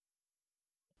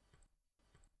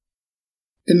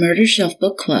The Murder Shelf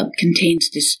Book Club contains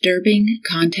disturbing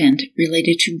content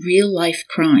related to real-life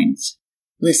crimes.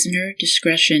 Listener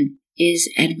discretion is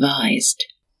advised.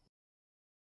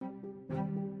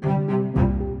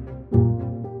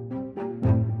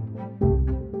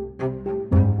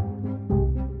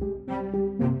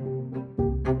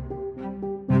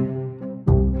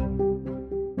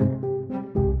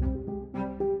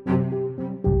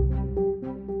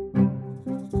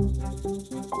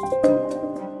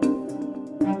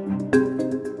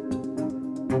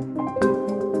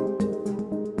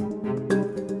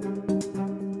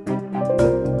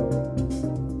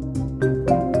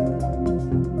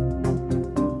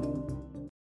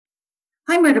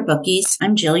 Hi, Murder Bookies.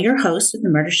 I'm Jill, your host of the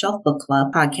Murder Shelf Book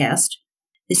Club podcast.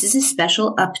 This is a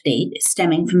special update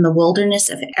stemming from the Wilderness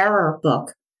of Error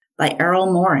book by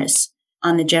Errol Morris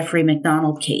on the Jeffrey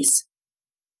MacDonald case.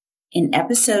 In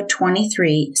episode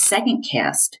 23, Second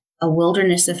Cast, A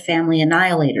Wilderness of Family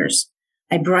Annihilators,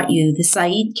 I brought you the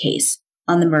Saeed case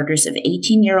on the murders of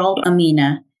 18-year-old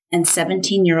Amina and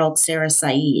 17-year-old Sarah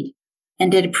Saeed,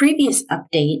 and did a previous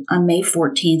update on May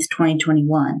 14th,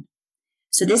 2021.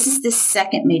 So this is the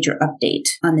second major update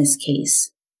on this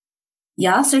case.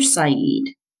 Yasser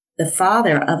Saeed, the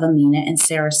father of Amina and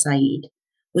Sarah Saeed,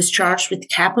 was charged with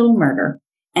capital murder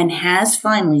and has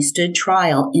finally stood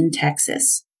trial in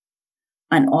Texas.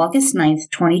 On August 9th,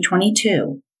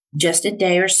 2022, just a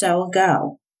day or so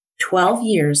ago, 12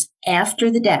 years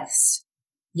after the deaths,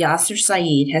 Yasser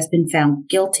Saeed has been found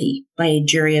guilty by a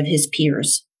jury of his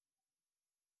peers.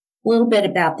 A little bit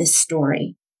about this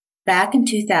story. Back in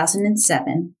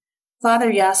 2007,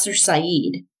 Father Yasser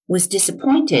Saeed was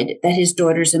disappointed that his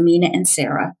daughters Amina and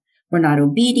Sarah were not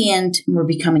obedient and were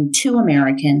becoming too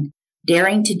American,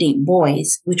 daring to date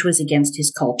boys, which was against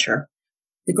his culture.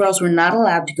 The girls were not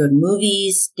allowed to go to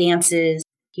movies, dances.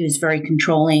 He was very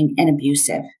controlling and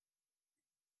abusive.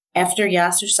 After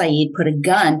Yasser Saeed put a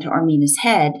gun to Amina's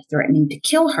head, threatening to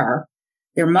kill her,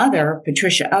 their mother,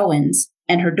 Patricia Owens,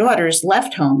 and her daughters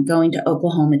left home, going to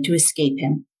Oklahoma to escape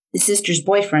him. The sisters'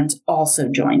 boyfriends also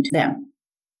joined them.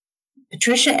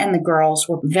 Patricia and the girls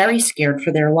were very scared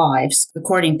for their lives,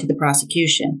 according to the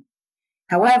prosecution.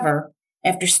 However,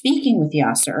 after speaking with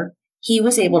Yasser, he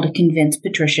was able to convince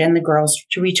Patricia and the girls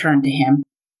to return to him,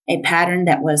 a pattern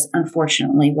that was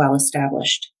unfortunately well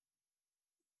established.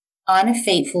 On a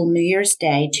fateful New Year's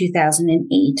Day,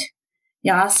 2008,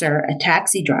 Yasser, a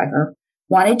taxi driver,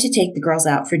 wanted to take the girls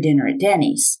out for dinner at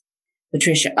Denny's.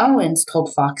 Patricia Owens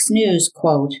told Fox News,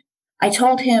 quote, "I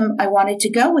told him I wanted to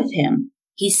go with him.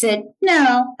 He said,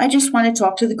 'No, I just want to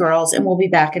talk to the girls and we'll be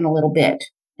back in a little bit.'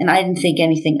 And I didn't think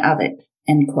anything of it,"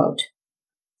 end quote.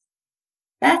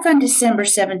 Back on December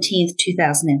 17th,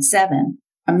 2007,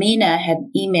 Amina had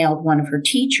emailed one of her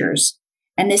teachers,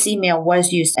 and this email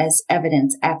was used as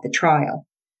evidence at the trial.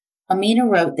 Amina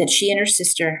wrote that she and her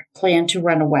sister planned to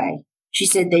run away. She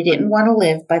said they didn't want to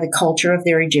live by the culture of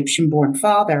their Egyptian-born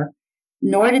father,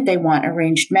 nor did they want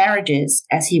arranged marriages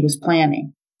as he was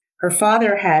planning. Her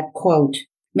father had, quote,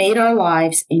 "made our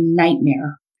lives a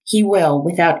nightmare. He will,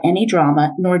 without any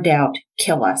drama nor doubt,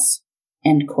 kill us,"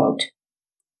 end quote.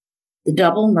 The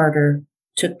double murder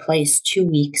took place 2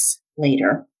 weeks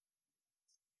later.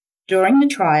 During the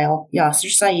trial,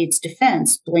 Yasser Saeed's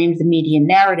defense blamed the media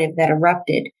narrative that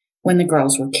erupted when the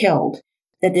girls were killed,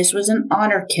 that this was an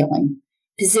honor killing,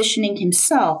 positioning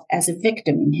himself as a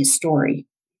victim in his story.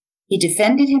 He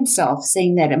defended himself,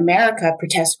 saying that America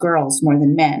protests girls more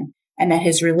than men, and that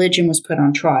his religion was put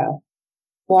on trial.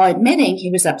 While admitting he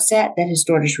was upset that his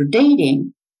daughters were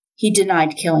dating, he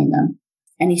denied killing them,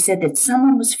 and he said that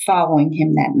someone was following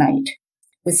him that night.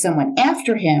 With someone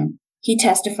after him, he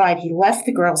testified he left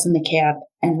the girls in the cab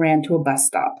and ran to a bus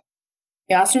stop.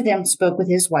 Yasser then spoke with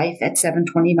his wife at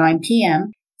 7:29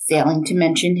 p.m., failing to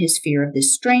mention his fear of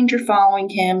this stranger following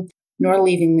him, nor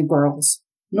leaving the girls.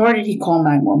 Nor did he call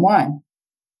 911.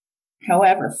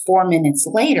 However, 4 minutes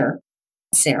later,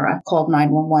 Sarah called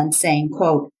 911 saying,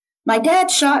 quote, "My dad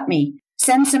shot me.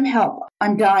 Send some help.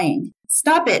 I'm dying.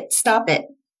 Stop it,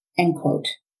 end quote.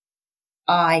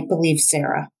 I believe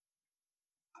Sarah.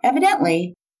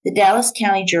 Evidently, the Dallas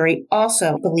County jury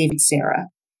also believed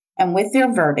Sarah, and with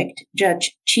their verdict,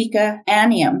 Judge Chika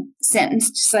Aniam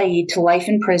sentenced Saeed to life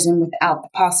in prison without the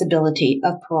possibility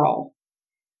of parole.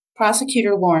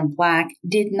 Prosecutor Lauren Black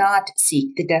did not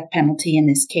seek the death penalty in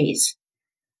this case.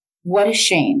 What a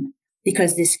shame,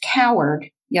 because this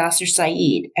coward, Yasser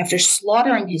Saeed, after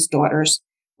slaughtering his daughters,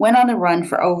 went on the run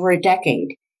for over a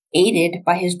decade, aided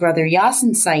by his brother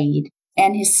Yasin Saeed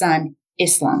and his son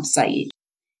Islam Saeed.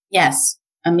 Yes,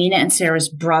 Amina and Sarah's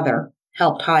brother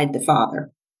helped hide the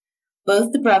father.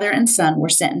 Both the brother and son were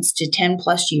sentenced to 10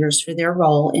 plus years for their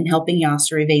role in helping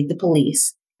Yasser evade the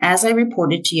police, as I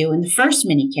reported to you in the first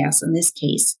minicast on this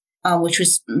case, which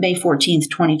was May 14th,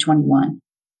 2021.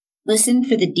 Listen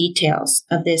for the details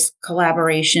of this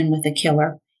collaboration with the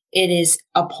killer. It is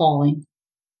appalling.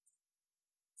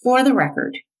 For the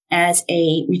record, as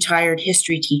a retired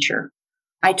history teacher,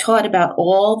 I taught about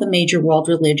all the major world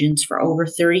religions for over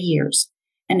 30 years.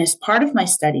 And as part of my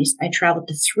studies, I traveled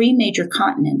to 3 major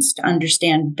continents to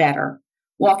understand better,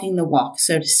 walking the walk,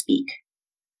 so to speak.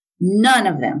 None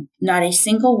of them, not a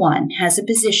single one, has a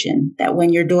position that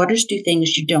when your daughters do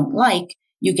things you don't like,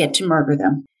 you get to murder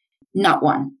them. Not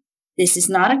one. This is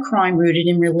not a crime rooted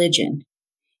in religion.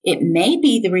 It may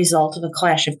be the result of a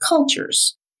clash of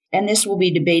cultures, and this will be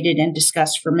debated and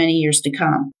discussed for many years to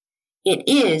come. It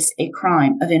is a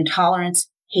crime of intolerance,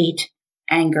 hate,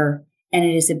 anger, and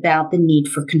it is about the need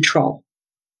for control.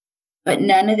 But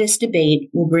none of this debate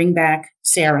will bring back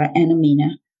Sarah and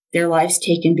Amina, their lives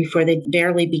taken before they'd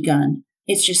barely begun.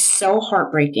 It's just so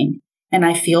heartbreaking, and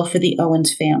I feel for the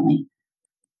Owens family.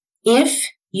 If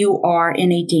you are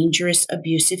in a dangerous,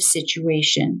 abusive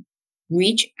situation,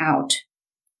 reach out,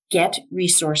 get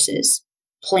resources,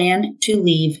 plan to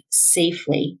leave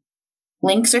safely.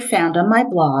 Links are found on my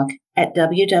blog at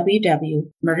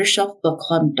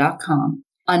www.murdershelfbookclub.com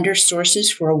under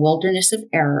Sources for a Wilderness of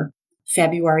Error,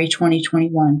 February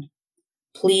 2021.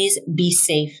 Please be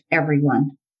safe,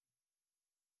 everyone.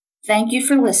 Thank you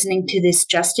for listening to this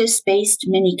justice-based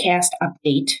minicast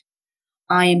update.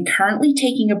 I am currently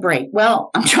taking a break. Well,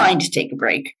 I'm trying to take a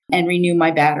break and renew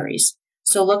my batteries.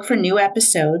 So look for new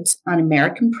episodes on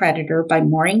American Predator by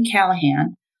Maureen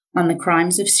Callahan on the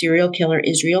crimes of serial killer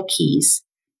Israel Keyes,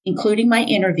 including my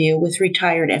interview with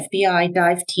retired FBI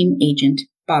dive team agent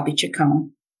Bobby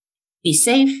Chacon. Be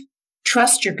safe,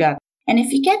 trust your gut, and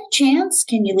if you get a chance,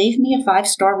 can you leave me a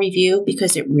 5-star review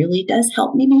because it really does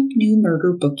help me make new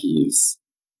murder bookies.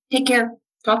 Take care.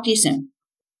 Talk to you soon.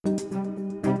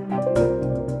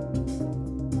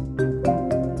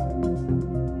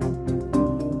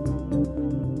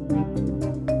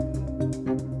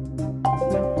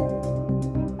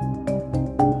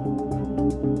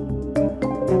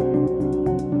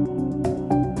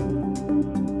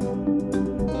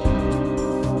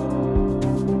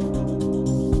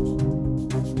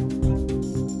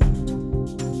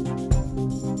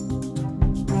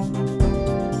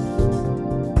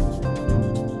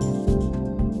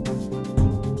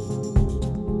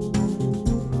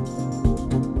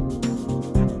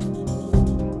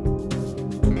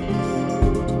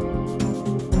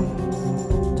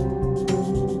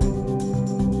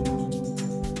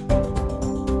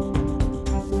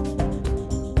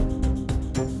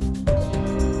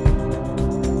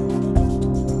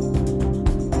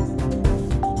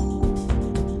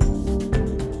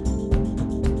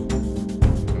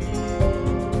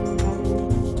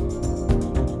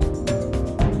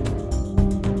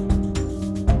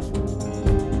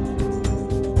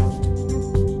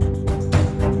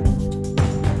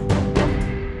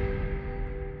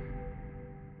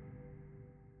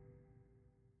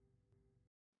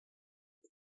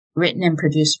 Written and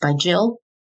produced by Jill,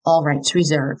 all rights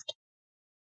reserved.